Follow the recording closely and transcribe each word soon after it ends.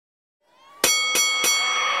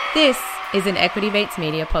This is an Equity Mates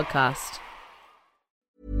Media podcast.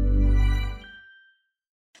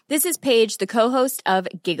 This is Paige, the co-host of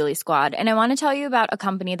Giggly Squad, and I want to tell you about a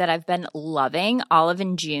company that I've been loving, Olive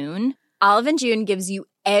 & June. Olive & June gives you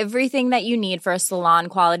everything that you need for a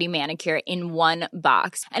salon-quality manicure in one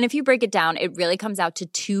box. And if you break it down, it really comes out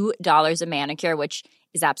to $2 a manicure, which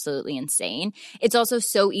is absolutely insane. It's also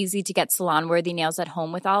so easy to get salon-worthy nails at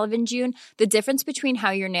home with Olive & June. The difference between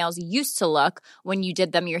how your nails used to look when you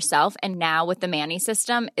did them yourself and now with the Mani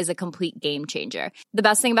system is a complete game changer. The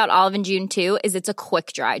best thing about Olive & June, too, is it's a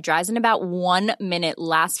quick dry. Dries in about 1 minute,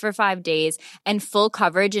 lasts for 5 days, and full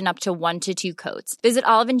coverage in up to 1 to 2 coats. Visit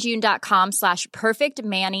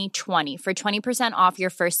oliveandjune.com/perfectmani20 for 20% off your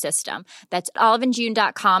first system. That's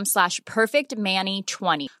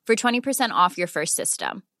oliveandjune.com/perfectmani20 for 20% off your first system.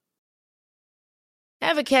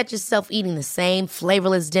 Ever catch yourself eating the same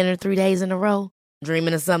flavorless dinner 3 days in a row?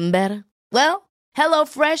 Dreaming of something better? Well,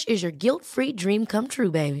 HelloFresh is your guilt-free dream come true,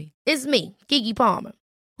 baby. It's me, Keke Palmer.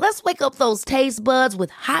 Let's wake up those taste buds with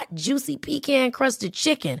hot, juicy pecan-crusted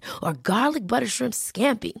chicken or garlic butter shrimp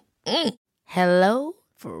scampi.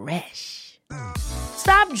 HelloFresh.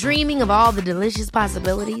 Stop dreaming of all the delicious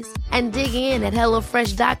possibilities and dig in at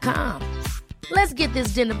HelloFresh.com. Let's get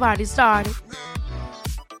this dinner party started.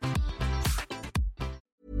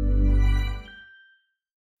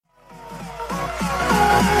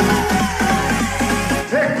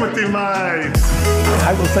 Equity Mates.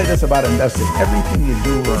 I will say this about investing. Everything you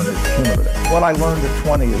do learn is cumulative. What I learned at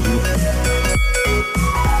 20 is useful.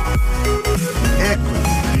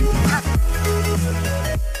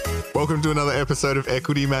 Welcome to another episode of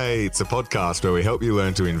Equity Mates, a podcast where we help you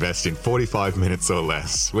learn to invest in 45 minutes or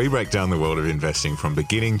less. We break down the world of investing from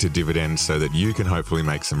beginning to dividend so that you can hopefully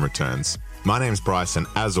make some returns. My name's Bryce, and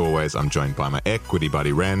as always, I'm joined by my equity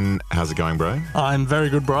buddy, Ren. How's it going, bro? I'm very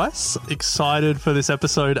good, Bryce. Excited for this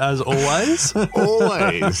episode, as always.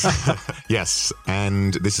 Always. Yes,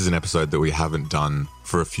 and this is an episode that we haven't done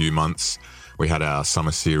for a few months. We had our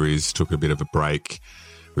summer series, took a bit of a break.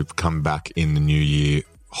 We've come back in the new year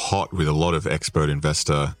hot with a lot of expert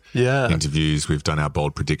investor interviews. We've done our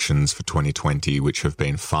bold predictions for 2020, which have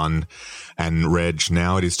been fun. And Reg,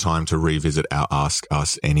 now it is time to revisit our Ask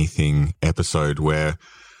Us Anything episode where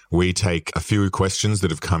we take a few questions that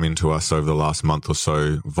have come into us over the last month or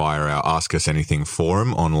so via our Ask Us Anything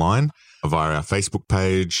forum online, via our Facebook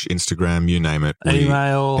page, Instagram, you name it.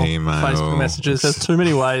 Email, Facebook messages. There's too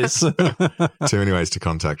many ways. Too many ways to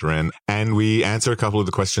contact Ren. And we answer a couple of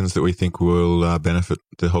the questions that we think will benefit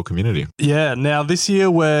the whole community. Yeah. Now, this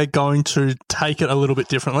year we're going to take it a little bit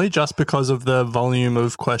differently just because of the volume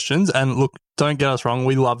of questions. And look, don't get us wrong,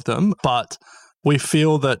 we love them, but we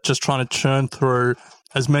feel that just trying to churn through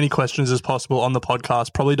as many questions as possible on the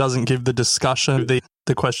podcast probably doesn't give the discussion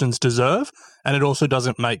the questions deserve, and it also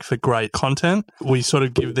doesn't make for great content. We sort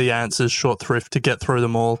of give the answers short thrift to get through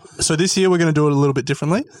them all. So this year we're going to do it a little bit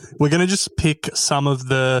differently. We're going to just pick some of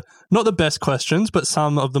the, not the best questions, but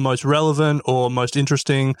some of the most relevant or most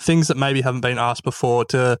interesting things that maybe haven't been asked before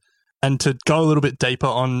to go a little bit deeper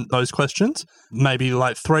on those questions, maybe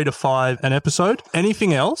like 3 to 5 an episode.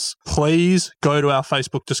 Anything else, please go to our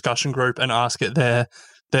Facebook discussion group and ask it there.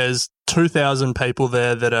 There's 2,000 people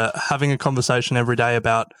there that are having a conversation every day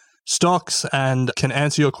about stocks and can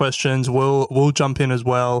answer your questions. We'll jump in as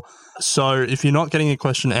well. So if you're not getting a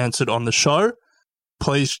question answered on the show,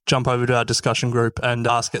 please jump over to our discussion group and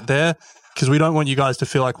ask it there, because we don't want you guys to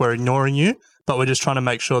feel like we're ignoring you, but we're just trying to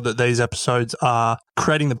make sure that these episodes are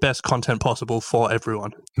creating the best content possible for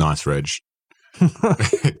everyone. Nice, Reg.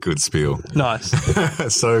 Good spiel. Nice.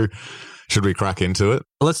 So should we crack into it?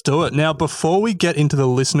 Let's do it. Now, before we get into the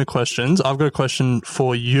listener questions, I've got a question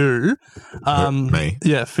for you. Me?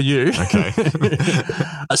 Yeah, for you. Okay.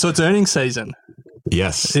 So it's earnings season.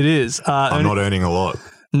 Yes. It is. I'm not earning a lot.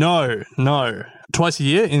 No. Twice a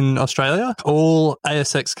year in Australia, all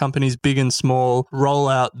ASX companies, big and small, roll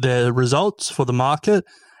out their results for the market.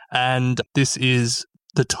 And this is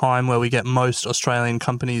the time where we get most Australian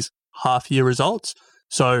companies' half-year results.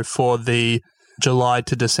 So for the July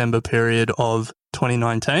to December period of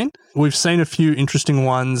 2019. We've seen a few interesting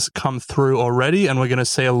ones come through already, and we're going to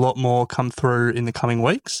see a lot more come through in the coming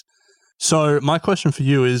weeks. So my question for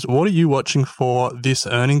you is, what are you watching for this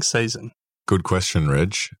earnings season? Good question,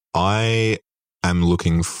 Reg. I am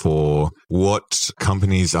looking for what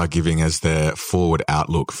companies are giving as their forward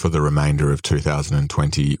outlook for the remainder of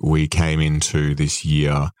 2020. We came into this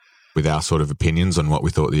year with our sort of opinions on what we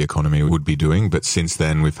thought the economy would be doing, but since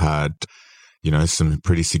then we've had some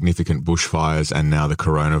pretty significant bushfires and now the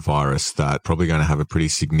coronavirus that probably going to have a pretty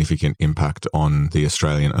significant impact on the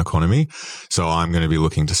Australian economy. So I'm going to be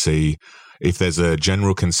looking to see, if there's a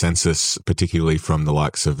general consensus, particularly from the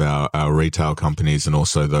likes of our retail companies and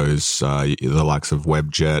also those, the likes of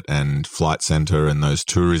Webjet and Flight Centre and those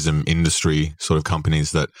tourism industry sort of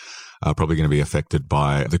companies that are probably going to be affected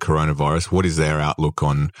by the coronavirus, what is their outlook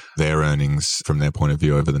on their earnings from their point of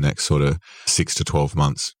view over the next sort of 6 to 12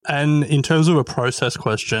 months? And in terms of a process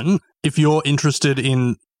question, if you're interested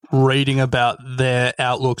in reading about their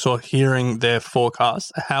outlooks or hearing their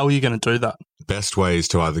forecasts, how are you going to do that? Best way is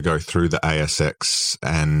to either go through the ASX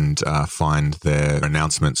and find their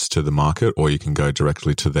announcements to the market, or you can go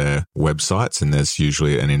directly to their websites, and there's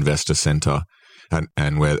usually an investor centre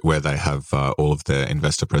and where they have all of their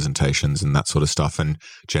investor presentations and that sort of stuff. And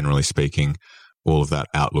generally speaking, all of that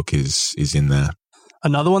outlook is in there.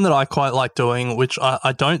 Another one that I quite like doing, which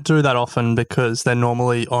I don't do that often because they're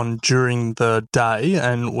normally on during the day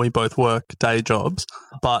and we both work day jobs,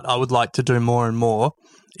 but I would like to do more and more,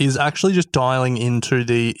 is actually just dialing into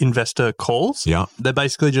the investor calls. Yeah. They're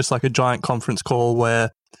basically just like a giant conference call where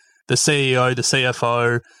the CEO, the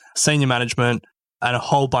CFO, senior management, and a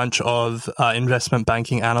whole bunch of investment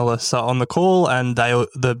banking analysts are on the call, and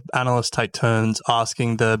the analysts take turns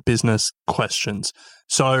asking the business questions.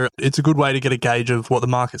 So it's a good way to get a gauge of what the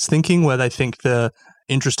market's thinking, where they think the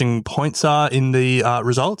interesting points are in the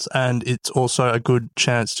results, and it's also a good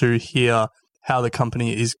chance to hear how the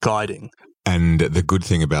company is guiding. And the good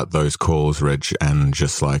thing about those calls, Reg, and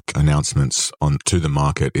just like announcements to the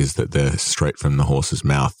market is that they're straight from the horse's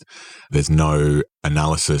mouth. There's no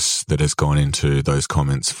analysis that has gone into those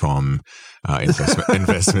comments from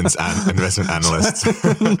investment analysts.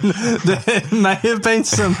 There may have been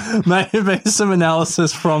some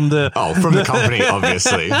analysis from the company,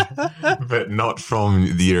 obviously, but not from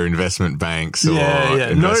your investment banks or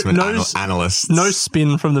investment analysts. No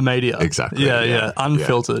spin from the media. Exactly. Yeah.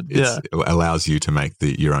 Unfiltered. It allows you to make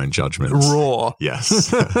your own judgments. Raw.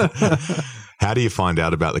 Yes. How do you find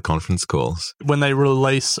out about the conference calls? When they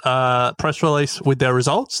release a press release with their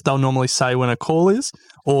results, they'll normally say when a call is,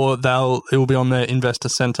 or it will be on their Investor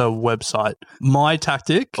Centre website. My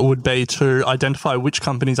tactic would be to identify which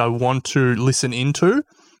companies I want to listen into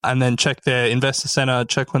and then check their Investor Centre,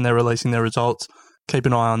 check when they're releasing their results, keep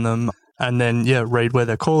an eye on them, and then, read where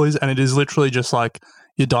their call is. And it is literally just like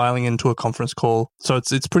you're dialing into a conference call. So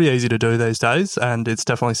it's pretty easy to do these days, and it's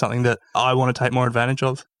definitely something that I want to take more advantage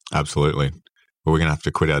of. Absolutely. But we're going to have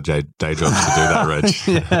to quit our day jobs to do that, Reg.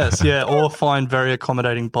 Yes, or find very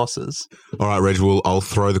accommodating bosses. All right, Reg, I'll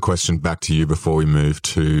throw the question back to you before we move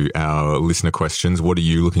to our listener questions. What are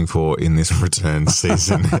you looking for in this return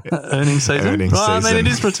season? Earnings season? I mean, it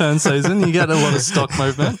is return season. You get a lot of stock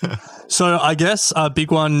movement. So I guess a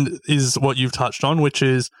big one is what you've touched on, which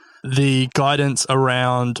is the guidance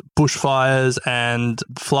around bushfires and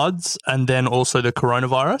floods, and then also the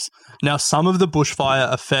coronavirus. Now, some of the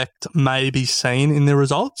bushfire effect may be seen in the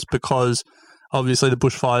results because obviously the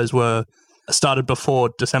bushfires were started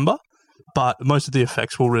before December, but most of the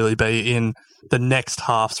effects will really be in the next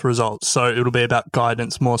half's results. So it'll be about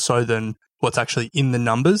guidance more so than what's actually in the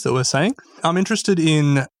numbers that we're seeing. I'm interested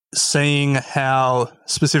in seeing how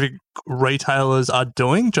specific retailers are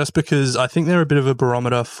doing, just because I think they're a bit of a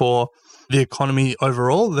barometer for the economy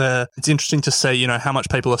overall. It's interesting to see, how much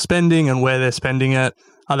people are spending and where they're spending it.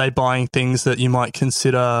 Are they buying things that you might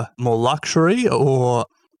consider more luxury, or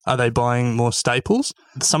are they buying more staples?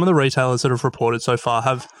 Some of the retailers that have reported so far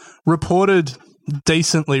have reported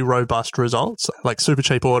decently robust results, like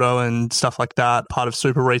Supercheap Auto and stuff like that, part of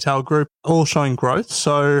Super Retail Group, all showing growth.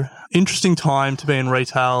 So interesting time to be in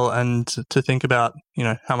retail and to think about,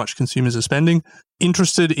 how much consumers are spending.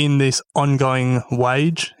 Interested in this ongoing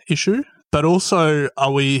wage issue, but also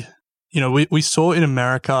are we saw in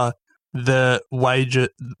America the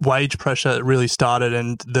wage pressure really started,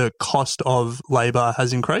 and the cost of labor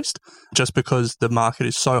has increased just because the market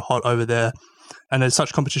is so hot over there. And there's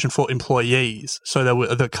such competition for employees, so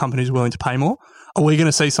the company's willing to pay more. Are we going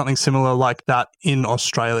to see something similar like that in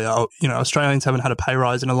Australia? Australians haven't had a pay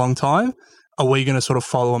rise in a long time. Are we going to sort of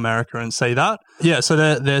follow America and see that? Yeah, so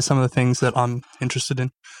there's some of the things that I'm interested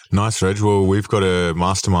in. Nice, Reg. Well, we've got a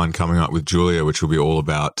mastermind coming up with Julia, which will be all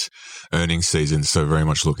about earnings season. So very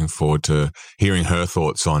much looking forward to hearing her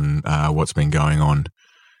thoughts on what's been going on,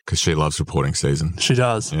 because she loves reporting season. She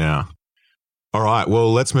does. Yeah. All right,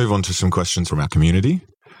 well, let's move on to some questions from our community.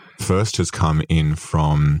 First has come in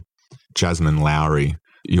from Jasmine Lowry.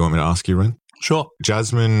 You want me to ask you, Ren? Sure.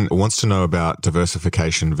 Jasmine wants to know about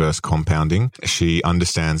diversification versus compounding. She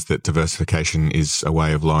understands that diversification is a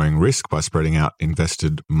way of lowering risk by spreading out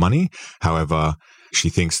invested money. However, she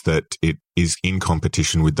thinks that it is in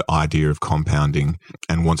competition with the idea of compounding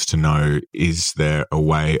and wants to know, is there a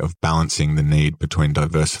way of balancing the need between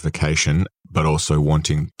diversification but also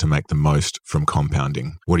wanting to make the most from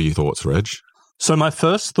compounding. What are your thoughts, Reg? So my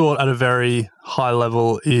first thought at a very high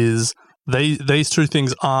level is these two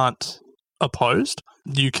things aren't opposed.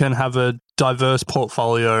 You can have a diverse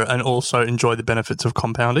portfolio and also enjoy the benefits of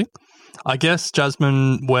compounding. I guess,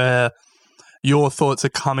 Jasmine, where your thoughts are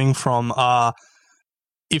coming from are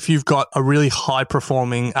if you've got a really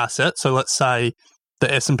high-performing asset, so let's say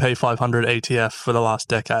the S&P 500 ETF for the last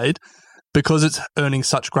decade, because it's earning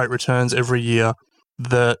such great returns every year,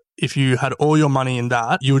 that if you had all your money in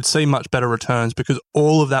that, you would see much better returns because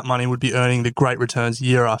all of that money would be earning the great returns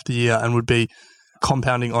year after year and would be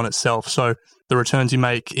compounding on itself. So the returns you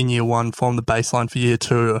make in year one form the baseline for year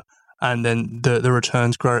two, and then the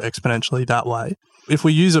returns grow exponentially that way. If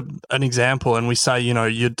we use an example and we say,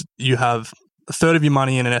 you have a third of your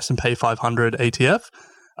money in an S&P 500 ETF,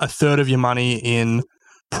 a third of your money in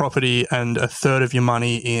property, and a third of your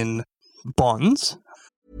money in bonds.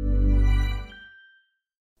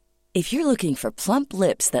 If you're looking for plump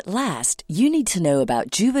lips that last, you need to know about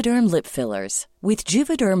Juvederm lip fillers. With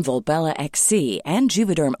Juvederm Volbella XC and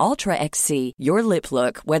Juvederm Ultra XC, your lip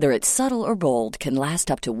look, whether it's subtle or bold, can last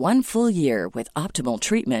up to 1 full year with optimal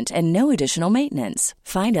treatment and no additional maintenance.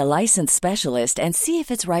 Find a licensed specialist and see if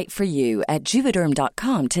it's right for you at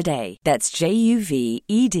Juvederm.com today. That's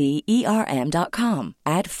JUVEDERM.com.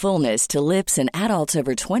 Add fullness to lips in adults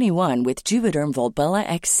over 21 with Juvederm Volbella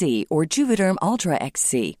XC or Juvederm Ultra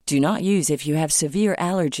XC. Do not use if you have severe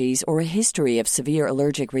allergies or a history of severe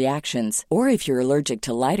allergic reactions, or if you're allergic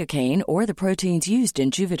to lidocaine or the proteins used in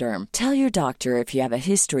Juvederm. Tell your doctor if you have a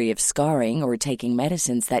history of scarring or taking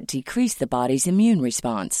medicines that decrease the body's immune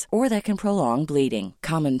response or that can prolong bleeding.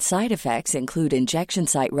 Common side effects include injection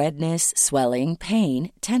site redness, swelling,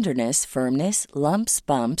 pain, tenderness, firmness, lumps,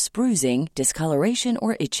 bumps, bruising, discoloration,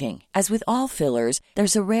 or itching. As with all fillers,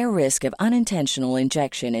 there's a rare risk of unintentional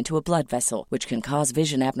injection into a blood vessel, which can cause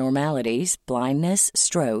vision abnormalities, blindness,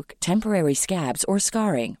 stroke, temporary scabs, or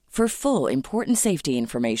scarring. For full, important safety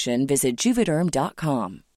information, visit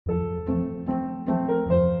Juvederm.com.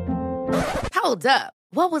 Hold up.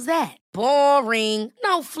 What was that? Boring.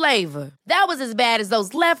 No flavor. That was as bad as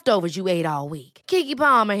those leftovers you ate all week. Keke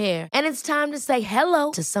Palmer here, and it's time to say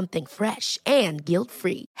hello to something fresh and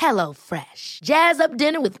guilt-free. Hello Fresh. Jazz up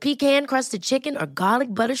dinner with pecan-crusted chicken or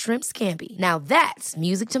garlic butter shrimp scampi. Now that's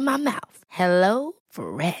music to my mouth. Hello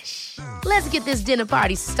Fresh. Let's get this dinner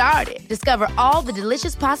party started. Discover all the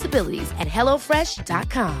delicious possibilities at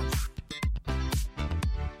HelloFresh.com.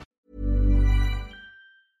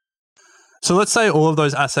 So let's say all of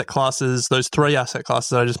those asset classes, those three asset classes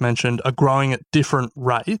that I just mentioned, are growing at different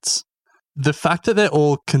rates. The fact that they're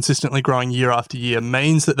all consistently growing year after year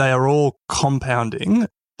means that they are all compounding.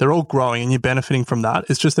 They're all growing and you're benefiting from that.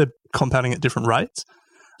 It's just they're compounding at different rates.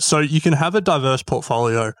 So you can have a diverse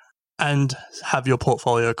portfolio and have your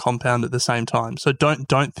portfolio compound at the same time. So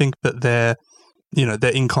don't think that they're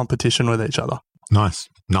in competition with each other. Nice.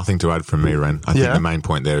 Nothing to add from me, Ren. I think the main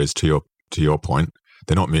point there is to your point.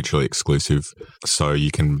 They're not mutually exclusive, so you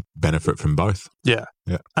can benefit from both. Yeah.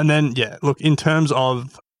 Yeah. And then, look, in terms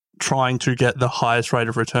of trying to get the highest rate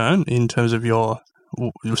of return, in terms of you're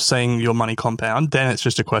seeing your money compound, then it's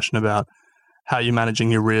just a question about how you're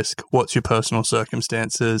managing your risk, what's your personal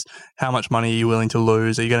circumstances, how much money are you willing to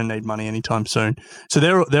lose, are you going to need money anytime soon? So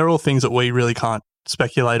they're all things that we really can't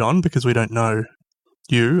speculate on because we don't know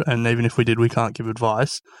you, and even if we did, we can't give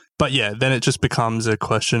advice. But then it just becomes a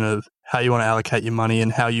question of how you want to allocate your money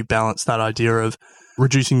and how you balance that idea of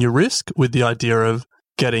reducing your risk with the idea of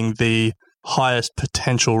getting the highest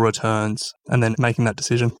potential returns and then making that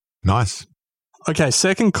decision. Nice. Okay,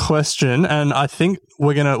 second question, and I think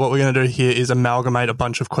what we're gonna do here is amalgamate a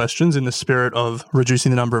bunch of questions in the spirit of reducing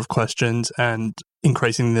the number of questions and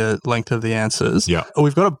increasing the length of the answers. Yeah.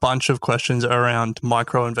 We've got a bunch of questions around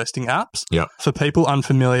micro investing apps. Yeah. For people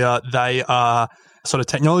unfamiliar, they are sort of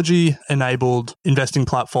technology-enabled investing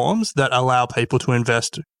platforms that allow people to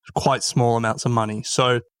invest quite small amounts of money.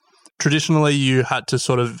 So traditionally, you had to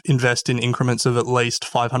sort of invest in increments of at least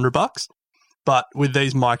 $500. But with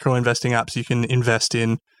these micro investing apps, you can invest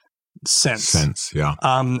in cents. Cents, yeah.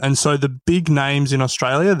 And so the big names in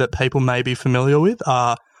Australia that people may be familiar with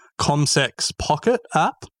are CommSec's Pocket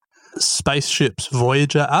app, Spaceship's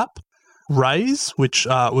Voyager app, Raise, which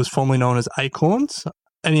was formerly known as Acorns.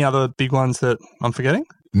 Any other big ones that I'm forgetting?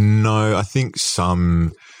 No, I think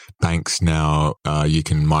some banks now, you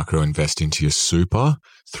can micro invest into your super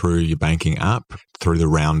through your banking app, through the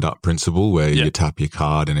roundup principle where you tap your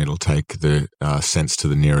card and it'll take the cents to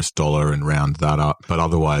the nearest dollar and round that up. But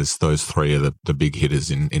otherwise, those three are the big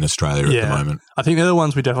hitters in Australia at the moment. I think they're the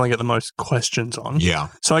ones we definitely get the most questions on. Yeah.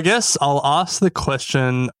 So I guess I'll ask the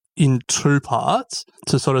question in two parts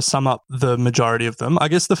to sort of sum up the majority of them. I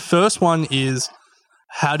guess the first one is,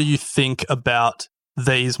 how do you think about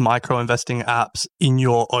these micro investing apps in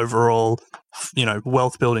your overall,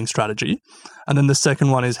 wealth building strategy? And then the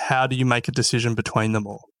second one is, how do you make a decision between them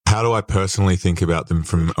all? How do I personally think about them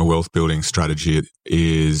from a wealth building strategy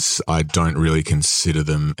is I don't really consider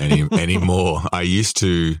them anymore. I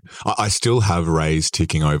still have Raise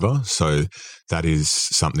ticking over. So that is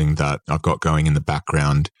something that I've got going in the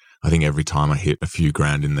background. I think every time I hit a few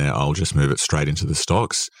grand in there, I'll just move it straight into the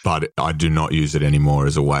stocks. But I do not use it anymore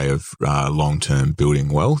as a way of long-term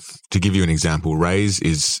building wealth. To give you an example, Raise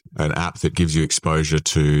is an app that gives you exposure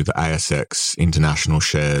to the ASX, international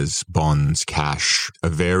shares, bonds, cash, a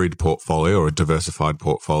varied portfolio or a diversified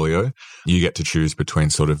portfolio. You get to choose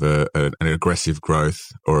between sort of an aggressive growth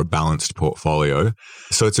or a balanced portfolio.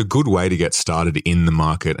 So it's a good way to get started in the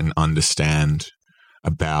market and understand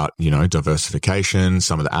about, diversification,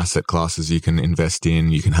 some of the asset classes you can invest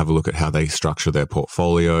in. You can have a look at how they structure their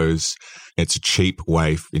portfolios. It's a cheap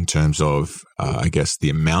way in terms of, the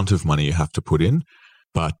amount of money you have to put in.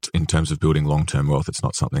 But in terms of building long-term wealth, it's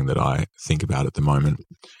not something that I think about at the moment.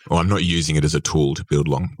 Or I'm not using it as a tool to build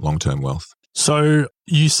long-term wealth. So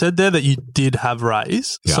you said there that you did have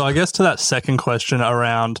Raise. Yeah. So I guess to that second question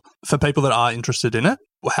around, for people that are interested in it,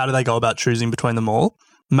 how do they go about choosing between them all?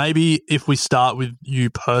 Maybe if we start with you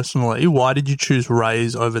personally, why did you choose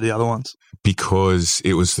Raise over the other ones? Because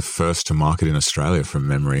it was the first to market in Australia from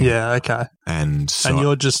memory. Yeah, okay. And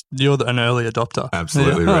you're an early adopter.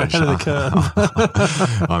 Absolutely, yeah, Reg. Ahead of the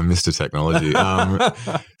curve. I'm Mr. Technology.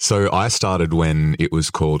 So I started when it was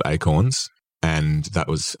called Acorns, and that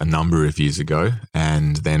was a number of years ago.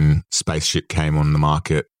 And then Spaceship came on the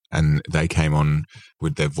market, and they came on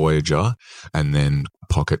with their Voyager, and then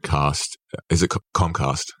Pocket Cast. Is it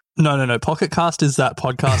Comcast? No. Pocket Cast is that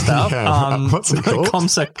podcast app. Yeah, what's it called?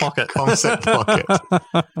 ComSec Pocket. ComSec Pocket.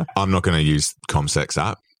 I'm not going to use ComSec's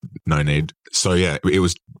app. No need. So yeah, it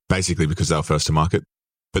was basically because they were first to market.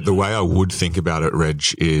 But the way I would think about it, Reg,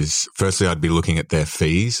 is firstly I'd be looking at their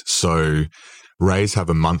fees. So Raise have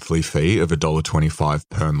a monthly fee of $1.25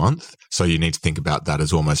 per month. So you need to think about that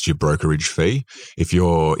as almost your brokerage fee. If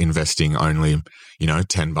you're investing only,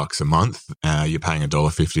 $10 a month, you're paying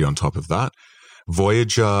 $1.50 on top of that.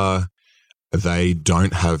 Voyager, they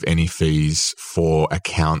don't have any fees for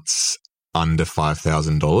accounts under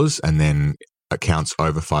 $5,000, and then accounts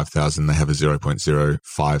over $5,000, they have a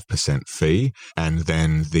 0.05% fee. And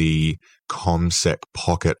then the ComSec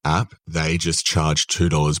Pocket app, they just charge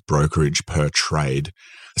 $2 brokerage per trade.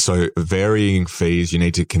 So varying fees, you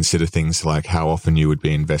need to consider things like how often you would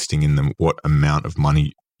be investing in them, what amount of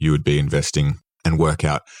money you would be investing, and work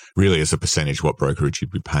out really as a percentage what brokerage you'd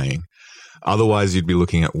be paying. Otherwise, you'd be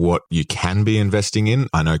looking at what you can be investing in.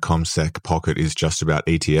 I know ComSec Pocket is just about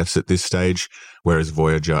ETFs at this stage, whereas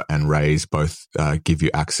Voyager and Raise both give you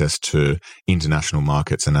access to international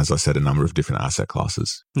markets and, as I said, a number of different asset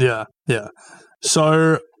classes. Yeah.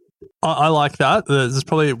 So I like that. There's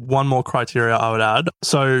probably one more criteria I would add.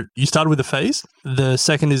 So you started with the fees. The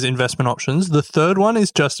second is investment options. The third one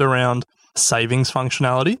is just around savings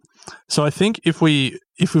functionality. So I think if we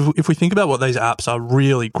think about what these apps are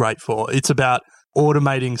really great for, it's about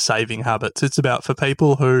automating saving habits. It's about for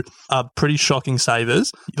people who are pretty shocking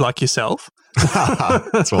savers like yourself.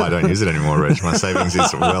 That's why I don't use it anymore, Reg. My savings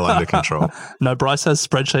is well under control. No, Bryce has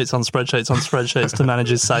spreadsheets on spreadsheets on spreadsheets to manage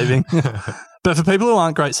his saving. But for people who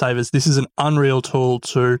aren't great savers, this is an unreal tool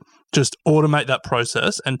to just automate that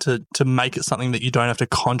process and to make it something that you don't have to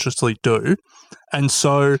consciously do. And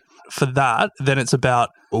so for that, then it's about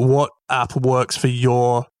what app works for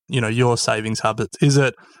your savings habits. Is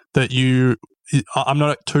it that I'm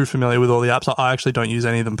not too familiar with all the apps. I actually don't use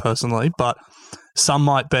any of them personally, but some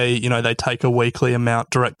might be, they take a weekly amount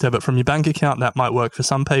direct debit from your bank account. That might work for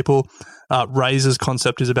some people. Raise's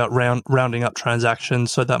concept is about rounding up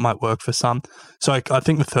transactions, so that might work for some. So I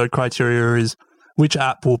think the third criteria is which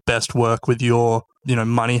app will best work with your,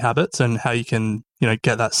 money habits and how you can,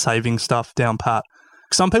 get that saving stuff down pat.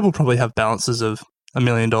 Some people probably have balances of $1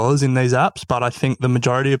 million in these apps, but I think the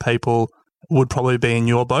majority of people would probably be in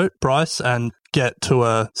your boat, Bryce, and get to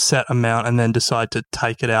a set amount and then decide to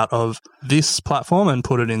take it out of this platform and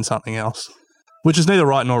put it in something else, which is neither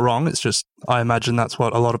right nor wrong. It's just, I imagine that's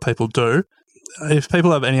what a lot of people do. If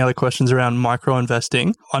people have any other questions around micro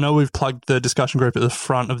investing, I know we've plugged the discussion group at the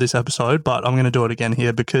front of this episode, but I'm going to do it again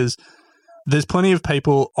here because there's plenty of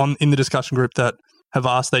people in the discussion group that have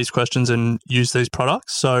asked these questions and used these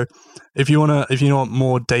products. So if you want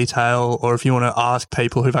more detail, or if you want to ask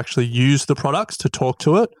people who've actually used the products to talk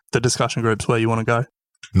to it, the discussion group's where you want to go.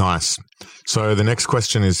 Nice. So the next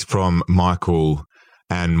question is from Michael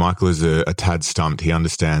And Michael is a tad stumped. He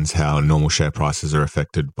understands how normal share prices are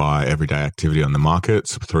affected by everyday activity on the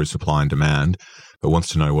markets through supply and demand, but wants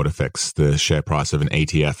to know what affects the share price of an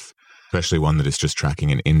ETF, especially one that is just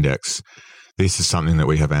tracking an index. This is something that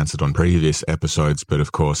we have answered on previous episodes, but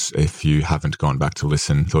of course, if you haven't gone back to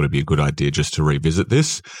listen, thought it'd be a good idea just to revisit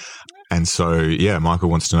this. And so, yeah, Michael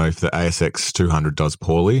wants to know if the ASX 200 does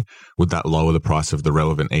poorly, would that lower the price of the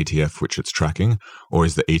relevant ETF which it's tracking, or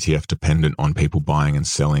is the ETF dependent on people buying and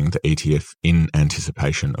selling the ETF in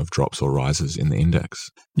anticipation of drops or rises in the index?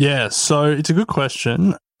 Yeah, so it's a good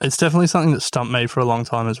question. It's definitely something that stumped me for a long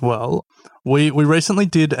time as well. We recently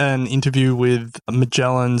did an interview with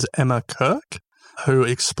Magellan's Emma Kirk, who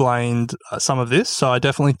explained some of this. So I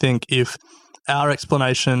definitely think if our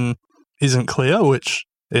explanation isn't clear, which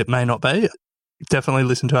it may not be, definitely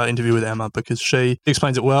listen to our interview with Emma because she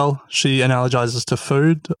explains it well. She analogizes to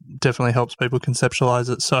food, definitely helps people conceptualize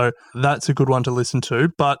it. So that's a good one to listen to.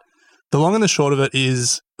 But the long and the short of it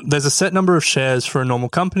is there's a set number of shares for a normal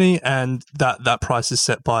company, and that price is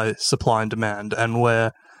set by supply and demand, and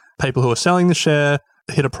where people who are selling the share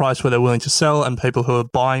hit a price where they're willing to sell, and people who are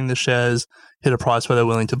buying the shares hit a price where they're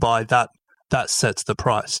willing to buy, that sets the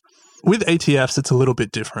price. With ETFs, it's a little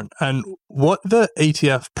bit different. And what the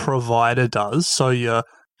ETF provider does, so your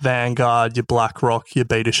Vanguard, your BlackRock, your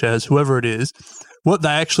BetaShares, whoever it is, what they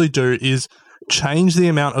actually do is change the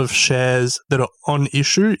amount of shares that are on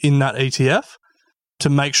issue in that ETF to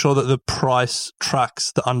make sure that the price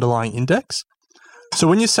tracks the underlying index. So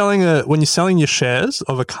when you're selling your shares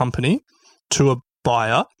of a company to a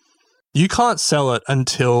buyer, you can't sell it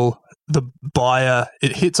until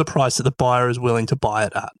it hits a price that the buyer is willing to buy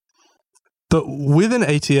it at. But with an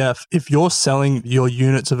ETF, if you're selling your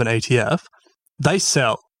units of an ETF, they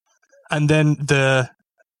sell. And then the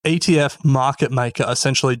ETF market maker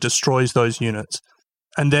essentially destroys those units.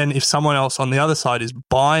 And then if someone else on the other side is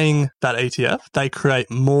buying that ETF, they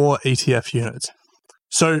create more ETF units.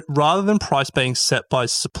 So rather than price being set by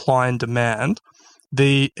supply and demand,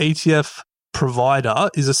 the ETF provider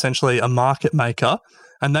is essentially a market maker,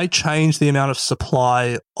 and they change the amount of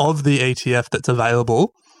supply of the ETF that's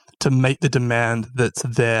available to meet the demand that's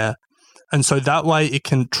there. And so that way it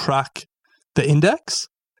can track the index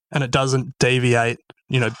and it doesn't deviate,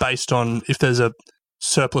 based on if there's a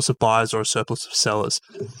surplus of buyers or a surplus of sellers.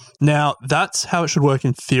 Now, that's how it should work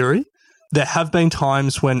in theory. There have been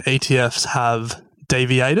times when ETFs have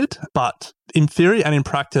deviated, but in theory and in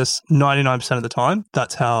practice, 99% of the time,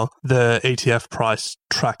 that's how the ETF price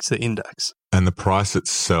tracks the index. And the price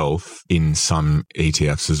itself in some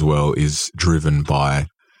ETFs as well is driven by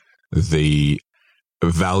the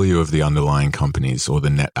value of the underlying companies or the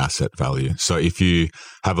net asset value. So if you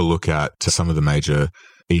have a look at some of the major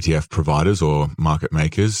ETF providers or market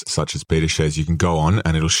makers, such as BetaShares, you can go on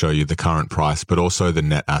and it'll show you the current price, but also the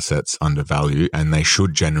net assets under value, and they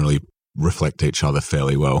should generally reflect each other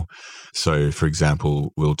fairly well. So, for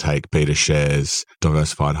example, we'll take BetaShares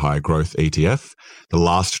Diversified High Growth ETF. The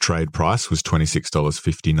last trade price was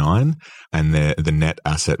 $26.59, and the net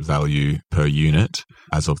asset value per unit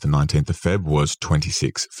as of the 19th of Feb was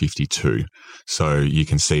 $26.52. So you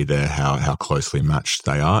can see there how closely matched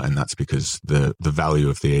they are, and that's because the value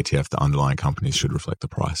of the ETF, the underlying companies, should reflect the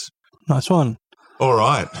price. Nice one. All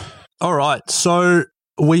right. So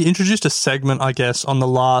we introduced a segment, I guess, on the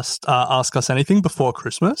last Ask Us Anything before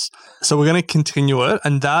Christmas. So we're going to continue it,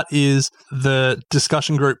 and that is the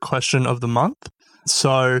discussion group question of the month.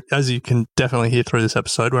 So as you can definitely hear through this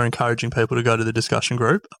episode, we're encouraging people to go to the discussion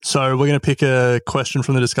group. So we're going to pick a question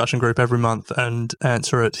from the discussion group every month and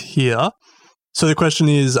answer it here. So the question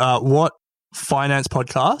is, what finance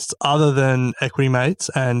podcasts other than Equity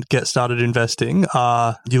Mates and Get Started Investing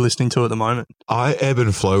are you listening to at the moment? I ebb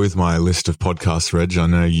and flow with my list of podcasts, Reg. I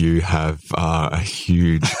know you have a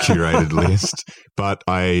huge curated list, but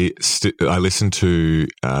I listen to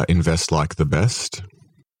Invest Like the Best.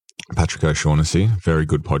 Patrick O'Shaughnessy, very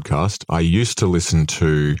good podcast. I used to listen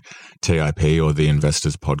to TIP or the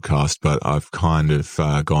Investors Podcast, but I've kind of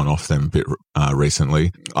gone off them a bit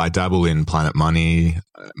recently. I dabble in Planet Money,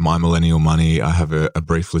 My Millennial Money. I have a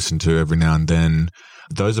brief listen to every now and then.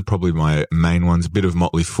 Those are probably my main ones. A bit of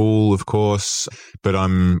Motley Fool, of course, but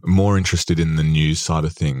I'm more interested in the news side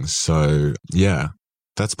of things. So, yeah,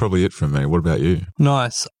 that's probably it from me. What about you?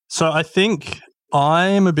 Nice. So I think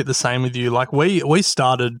I'm a bit the same with you. Like we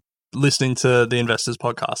started listening to the Investors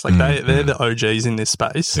Podcast. Like they're the OGs in this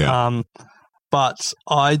space. Yeah. But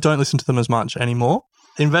I don't listen to them as much anymore.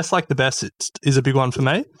 Invest Like the Best is a big one for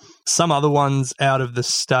me. Some other ones out of the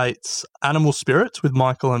States, Animal Spirits with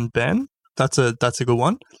Michael and Ben. That's a good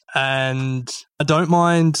one. And I don't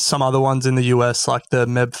mind some other ones in the US, like the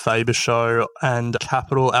Meb Faber Show and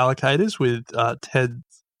Capital Allocators with Ted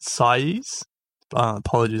Saiz.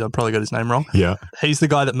 Apologies, I probably got his name wrong. Yeah. He's the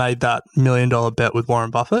guy that made that $1 million bet with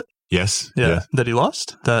Warren Buffett. Yes. Yeah. That he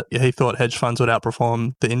lost. That he thought hedge funds would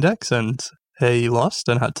outperform the index, and he lost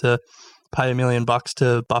and had to pay $1 million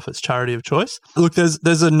to Buffett's charity of choice. Look,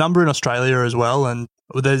 there's a number in Australia as well, and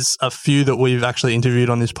there's a few that we've actually interviewed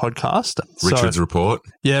on this podcast. Richard's Report.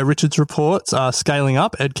 Yeah, Richard's Reports. Scaling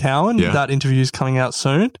Up, Ed Cowan. Yeah. That interview is coming out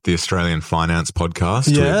soon. The Australian Finance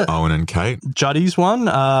Podcast with Owen and Kate. Juddy's one,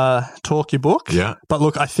 Talk Your Book. Yeah. But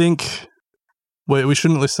look, I think we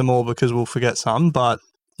shouldn't list them all because we'll forget some. But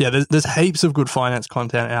yeah, there's heaps of good finance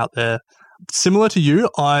content out there. Similar to you,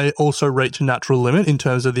 I also reach a natural limit in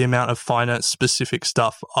terms of the amount of finance-specific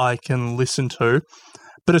stuff I can listen to.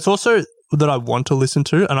 But it's also that I want to listen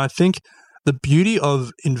to. And I think the beauty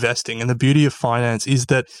of investing and the beauty of finance is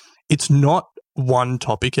that it's not one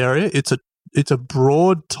topic area. It's a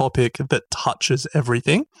broad topic that touches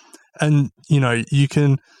everything. And, you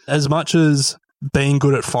can, as much as being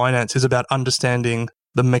good at finance is about understanding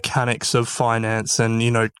the mechanics of finance and,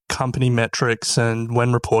 company metrics and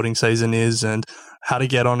when reporting season is and how to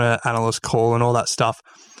get on an analyst call and all that stuff.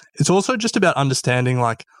 It's also just about understanding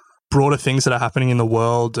like broader things that are happening in the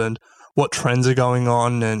world and what trends are going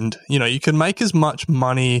on. And, you can make as much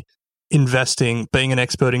money investing, being an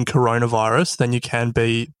expert in coronavirus than you can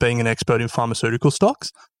be being an expert in pharmaceutical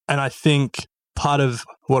stocks. And I think part of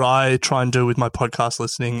what I try and do with my podcast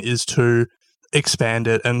listening is to expand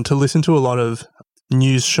it and to listen to a lot of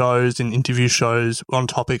news shows and interview shows on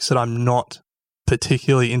topics that I'm not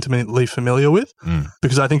particularly intimately familiar with,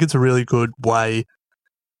 because I think it's a really good way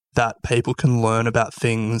that people can learn about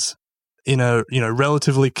things in a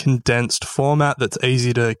relatively condensed format that's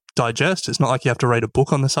easy to digest. It's not like you have to read a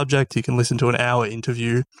book on the subject. You can listen to an hour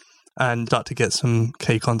interview and start to get some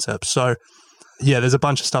key concepts. So yeah, there's a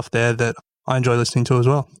bunch of stuff there that I enjoy listening to as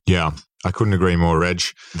well. Yeah, I couldn't agree more, Reg.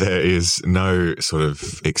 There is no sort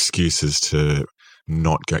of excuses to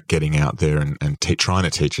not getting out there and trying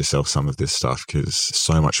to teach yourself some of this stuff, because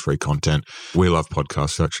so much free content. We love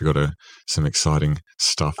podcasts. We've actually got some exciting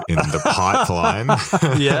stuff in the pipeline.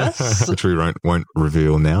 Yes. Which we won't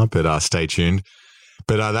reveal now, but stay tuned.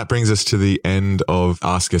 But that brings us to the end of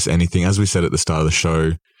Ask Us Anything. As we said at the start of the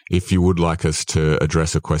show, if you would like us to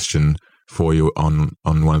address a question for you on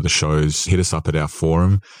one of the shows, hit us up at our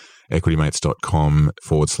forum,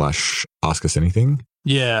 equitymates.com/Ask Us Anything.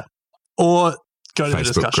 Yeah. Or go to the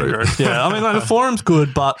discussion group. Yeah, I mean, the forum's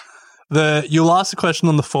good, but you'll ask a question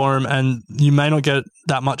on the forum and you may not get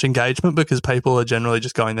that much engagement because people are generally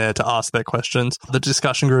just going there to ask their questions. The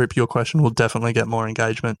discussion group, your question will definitely get more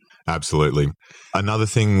engagement. Absolutely. Another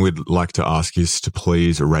thing we'd like to ask is to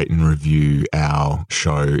please rate and review our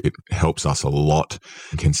show. It helps us a lot,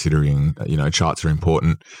 considering, charts are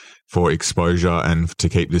important for exposure and to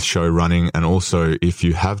keep this show running. And also, if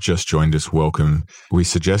you have just joined us, welcome. We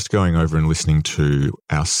suggest going over and listening to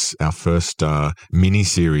our first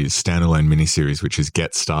mini-series, standalone mini-series, which is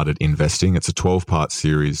Get Started Investing. It's a 12-part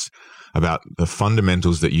series about the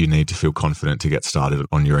fundamentals that you need to feel confident to get started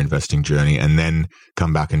on your investing journey, and then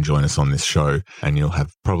come back and join us on this show, and you'll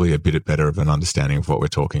have probably a bit better of an understanding of what we're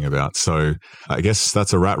talking about. So I guess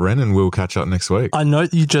that's a wrap, Ren, and we'll catch up next week. I know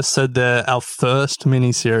you just said there our first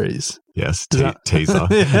mini-series. Yes, teaser.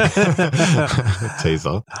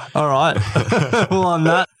 Teaser. All right. Well, on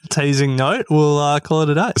that teasing note, we'll call it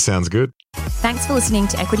a day. Sounds good. Thanks for listening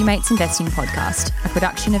to Equity Mates Investing Podcast, a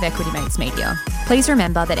production of Equity Mates Media. Please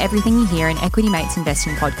remember that everything you hear in Equity Mates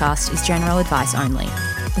Investing Podcast is general advice only.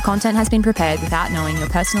 The content has been prepared without knowing your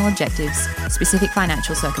personal objectives, specific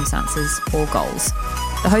financial circumstances, or goals.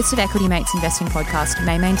 The host of Equity Mates Investing Podcast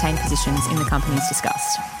may maintain positions in the companies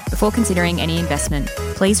discussed. Before considering any investment,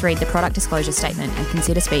 please read the product disclosure statement and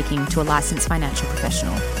consider speaking to a licensed financial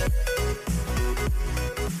professional.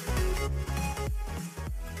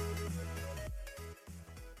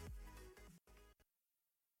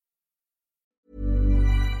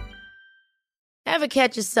 Ever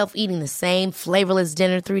catch yourself eating the same flavorless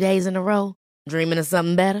dinner 3 days in a row? Dreaming of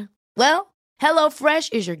something better? Well,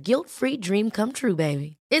 HelloFresh is your guilt-free dream come true,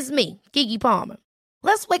 baby. It's me, Keke Palmer.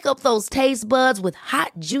 Let's wake up those taste buds with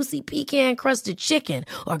hot, juicy pecan-crusted chicken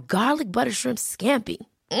or garlic butter shrimp scampi.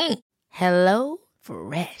 Hello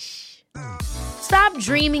Fresh. Stop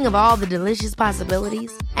dreaming of all the delicious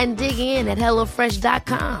possibilities and dig in at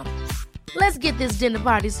HelloFresh.com. Let's get this dinner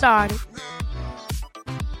party started.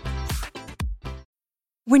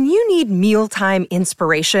 When you need mealtime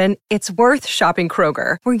inspiration, it's worth shopping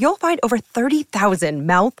Kroger, where you'll find over 30,000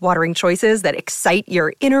 mouth-watering choices that excite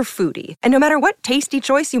your inner foodie. And no matter what tasty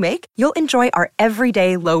choice you make, you'll enjoy our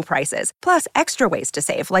everyday low prices, plus extra ways to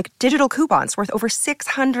save, like digital coupons worth over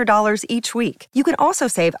 $600 each week. You can also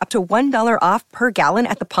save up to $1 off per gallon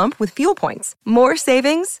at the pump with fuel points. More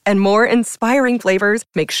savings and more inspiring flavors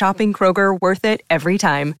make shopping Kroger worth it every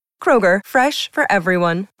time. Kroger, fresh for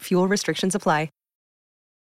everyone. Fuel restrictions apply.